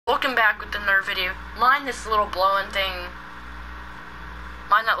Welcome back with another video. Mind this little blowing thing.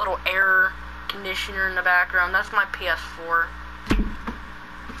 Mind that little air conditioner in the background. That's my PS4.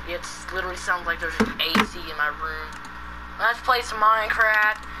 It literally sounds like there's an AC in my room. Let's play some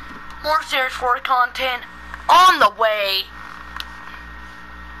Minecraft. More Series 4 content on the way.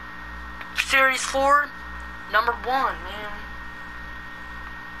 Series 4, number 1, man.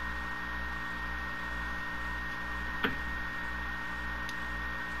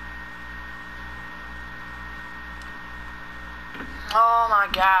 Oh my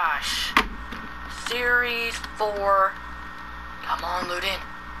gosh. Series 4. Come on, load in.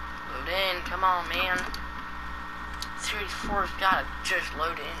 Load in. Come on, man. Series 4's gotta just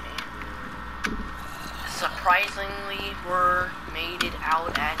load in, man. Surprisingly, we're made it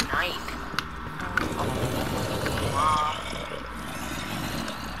out at night.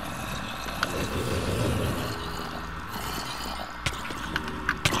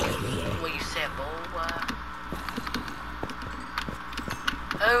 What you said, boy?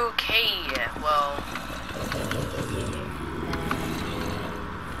 Okay, well,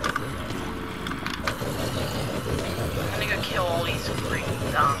 I'm gonna go kill all these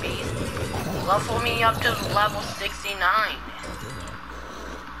freaking zombies. Level me up to level 69.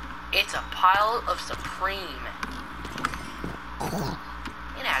 It's a pile of Supreme.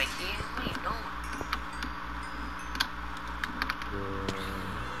 Get out of here. What are you doing?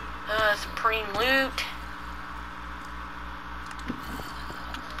 Supreme loot.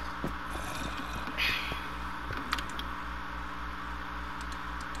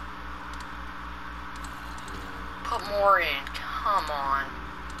 Put more in. Come on.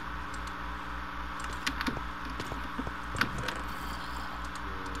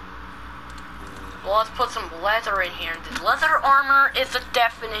 Well, let's put some leather in here. This leather armor is the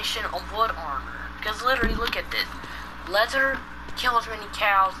definition of wood armor. Because literally, look at this. Leather, kill as many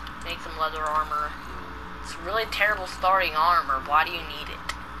cows, make some leather armor. It's really terrible starting armor. Why do you need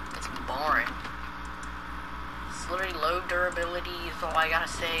it? It's boring. It's literally low durability is all I gotta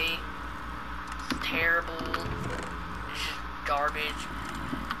say. It's terrible. It's just garbage.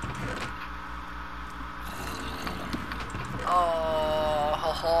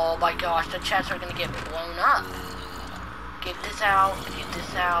 Oh my gosh, the chests are gonna get blown up. Get this out,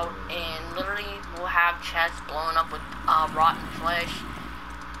 and literally we'll have chests blown up with rotten flesh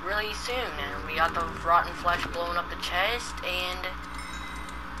really soon. And we got the rotten flesh blowing up the chest, and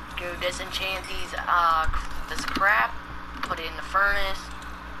go disenchant these this crap, put it in the furnace,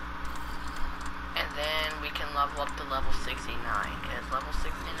 and then we can level up to level 69, because level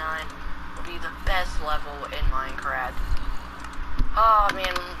 69 will be the best level in Minecraft. Oh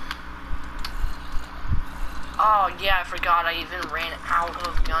man. Oh yeah, I forgot I even ran out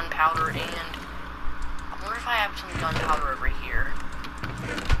of gunpowder, and I wonder if I have some gunpowder over here.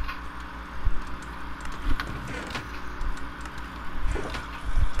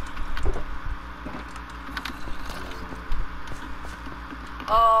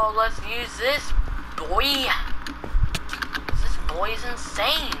 Oh, let's use this, boy. This boy's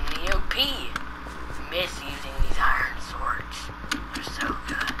insane, the OP. Miss using these iron swords. They're so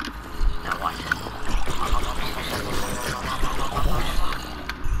good. Now watch this.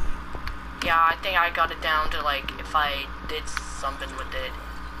 Yeah, I think I got it down to, like, if I did something with it,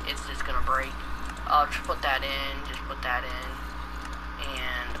 it's just gonna break. I'll just put that in,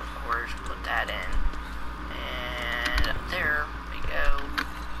 and of course put that in, and there we go.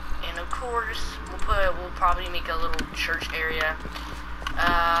 And of course we'll probably make a little church area.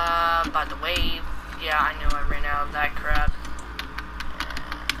 By the way, yeah, I know I ran out of that crap.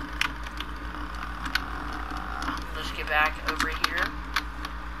 Let's get back over here.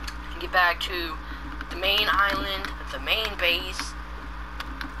 Get back to the main island, the main base.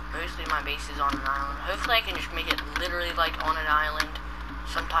 Mostly my base is on an island. Hopefully I can just make it literally like on an island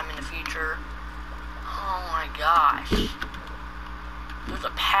sometime in the future. Oh my gosh. There's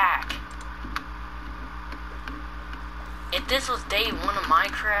a pack. If this was day 1 of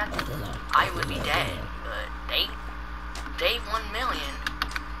Minecraft, I would be dead. But day 1 million,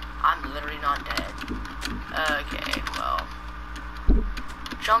 I'm literally not dead. Okay, well.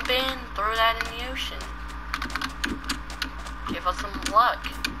 Jump in, throw that in the ocean. Give us some luck.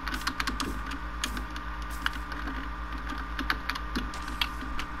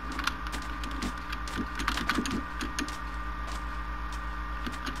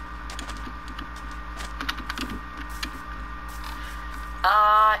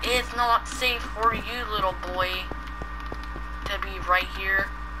 It's not safe for you, little boy, to be right here.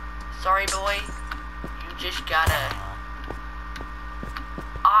 Sorry, boy. You just gotta...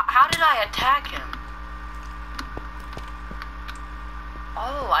 How did I attack him?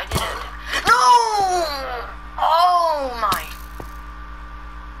 Oh, I didn't. No! Oh my.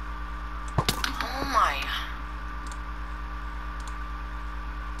 Oh my.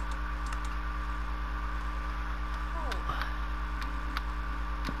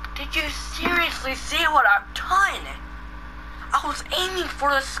 Did you seriously see what I've done? I was aiming for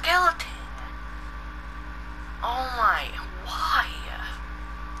the skeleton. Oh my, why?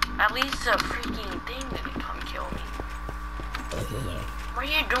 At least a freaking thing didn't come kill me. What are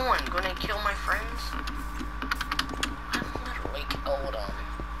you doing? Gonna kill my friends? I literally killed them.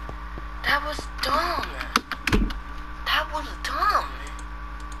 That was dumb. That was dumb.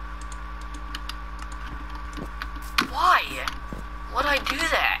 Why? Why'd I do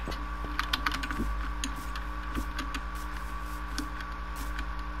that?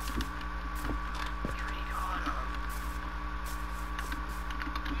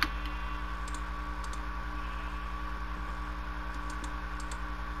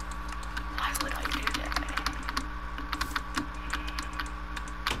 Why would I do that?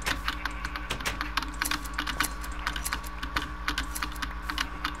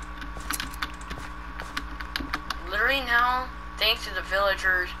 Literally now, thanks to the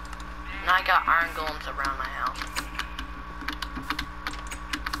villagers, now I got iron golems around my house.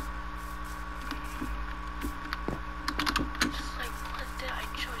 Just like, what did I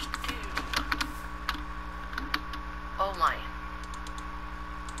just do? Oh my.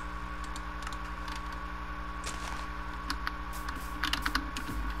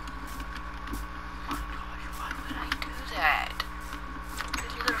 Oh my gosh, why would I do that? I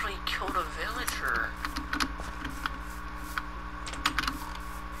literally killed a villager.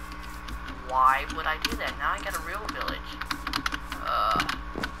 Why would I do that? Now I got a real village.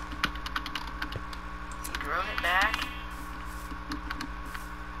 You grown it back?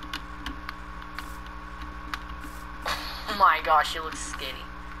 Oh my gosh, it looks skinny.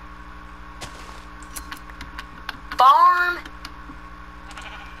 Farm!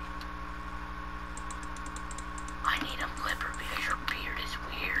 I need a clipper because your beard is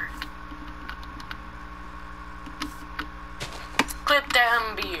weird. Clip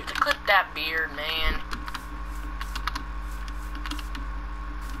that beard. Clip that beard, man.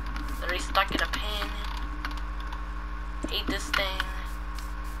 Literally stuck in a pin. Hate this thing.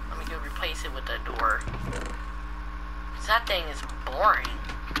 Let me go replace it with a door. Cause that thing is boring.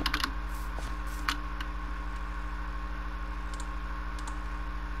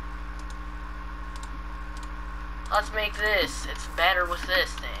 Let's make this. It's better with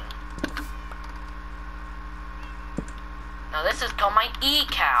this thing. Now this is called my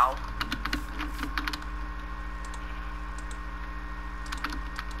E-cow.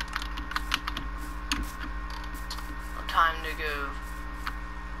 Time to go.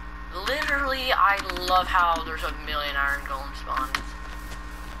 Literally, I love how there's a million iron golem spawns.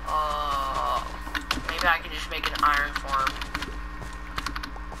 Maybe I can just make an iron farm.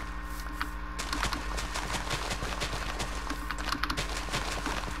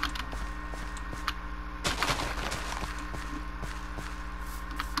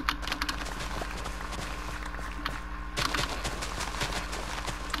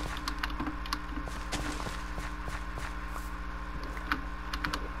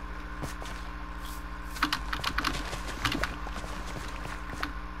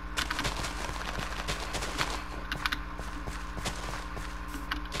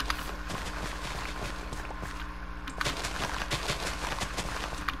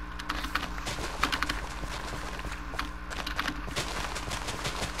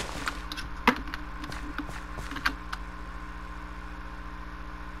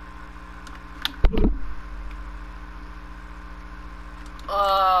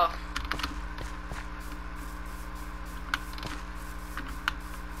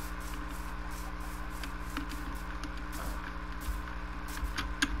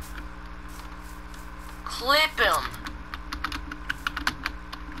 Clip him.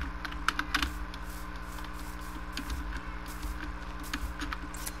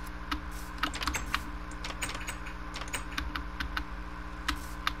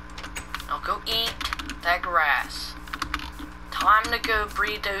 Now go eat that grass. Time to go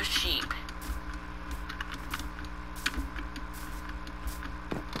breed those sheep.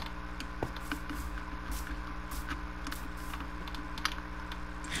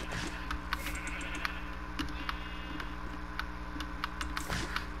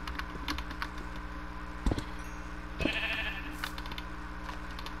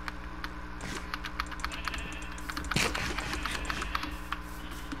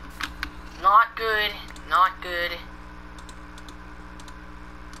 Not good, not good.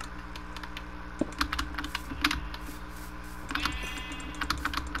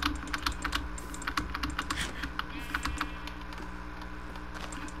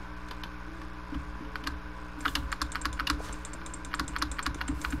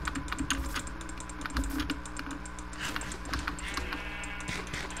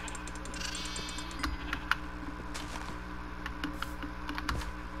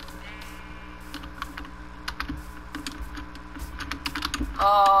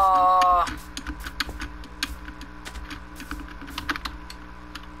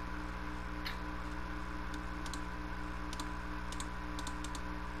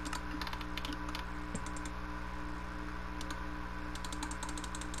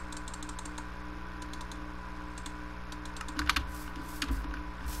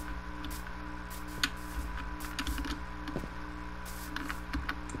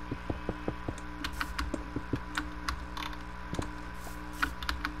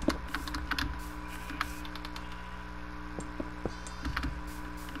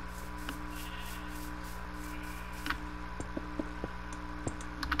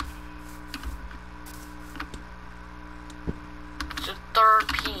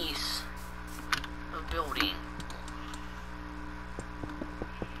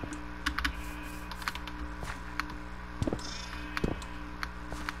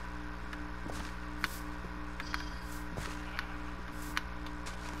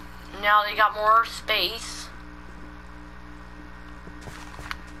 Now they got more space.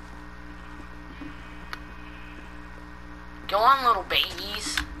 Go on, little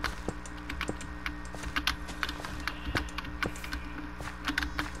babies.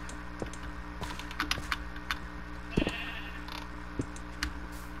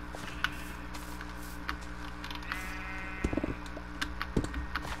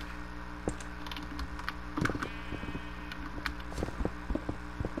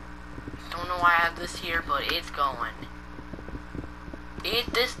 Don't know why I have this here, but it's going.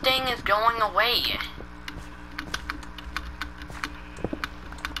 This thing is going away.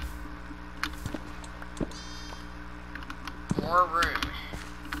 More room.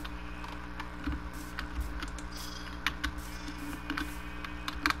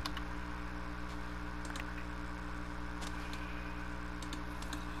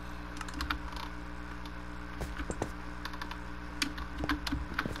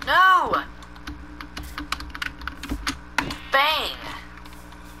 No! Bang!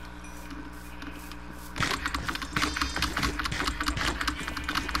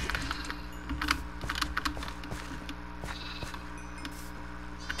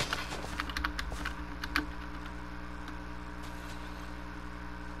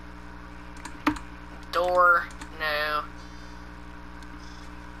 Door, no.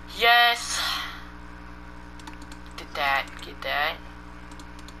 Yes! Get that, get that.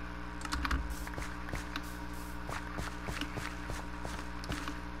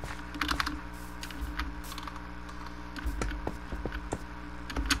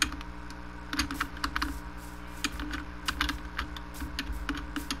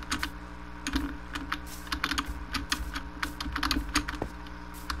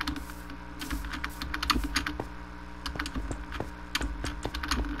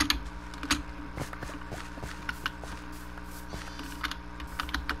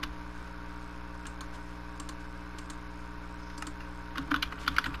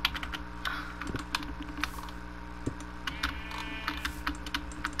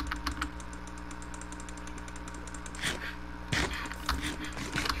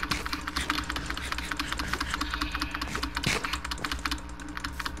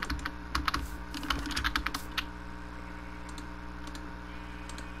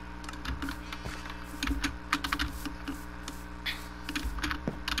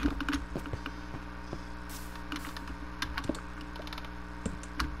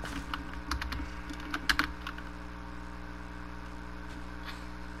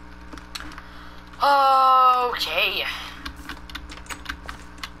 Okay.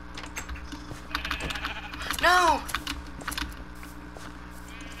 No!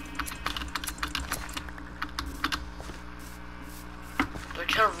 They're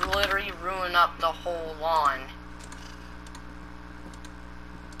gonna literally ruin up the whole lawn.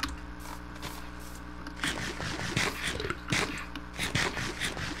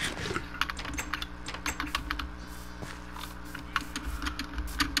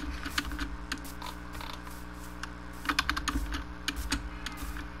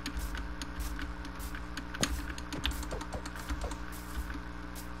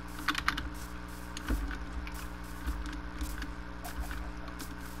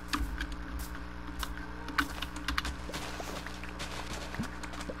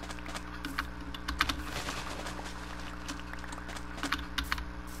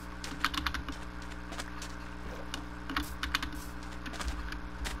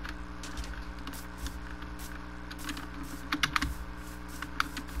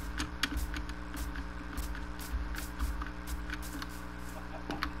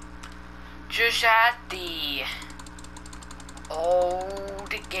 Just at the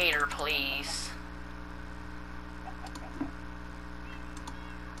old gator place.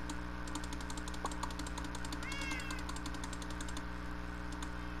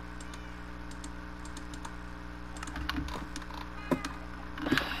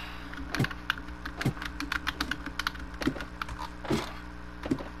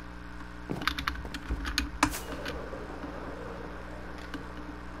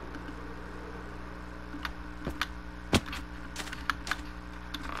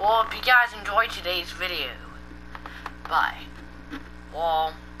 Well, if you guys enjoyed today's video,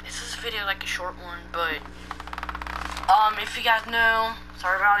 well, this is a video like a short one, but, if you guys know,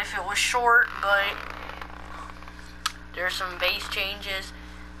 sorry about if it was short, but there's some base changes.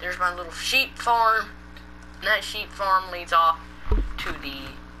 There's my little sheep farm, and that sheep farm leads off to the,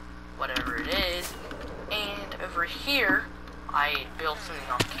 whatever it is, and over here, I built something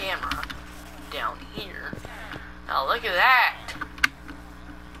on camera, down here. Now look at that!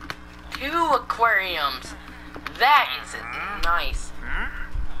 2 aquariums. That is nice.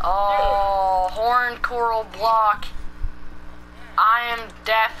 Oh, horn coral block. I am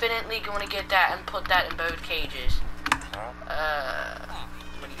definitely going to get that and put that in both cages.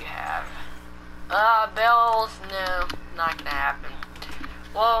 What do you have? Bells? No, not gonna happen.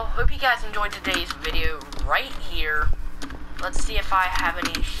 Well, hope you guys enjoyed today's video right here. Let's see if I have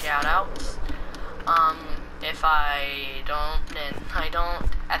any shout-outs. If I don't, then I don't.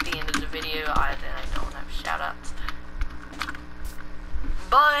 At the end of the video, then I don't have shout-outs.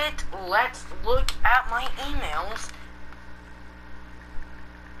 But, let's look at my emails.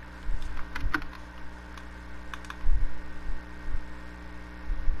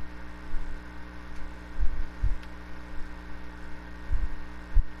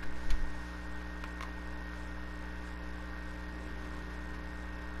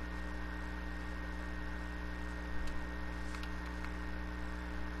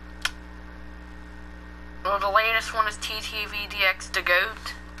 Well, the latest one is TTVDX the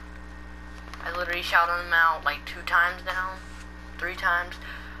GOAT. I literally shouted him out like 2 times now. 3 times.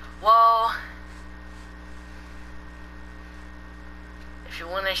 Well, if you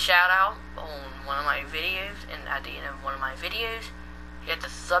want a shout out on one of my videos, and at the end of one of my videos, you have to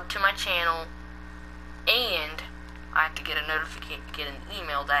sub to my channel, and I have to get an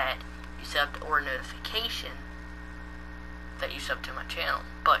email that you subbed, or a notification that you subbed to my channel.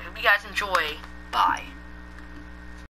 But hope you guys enjoy. Bye.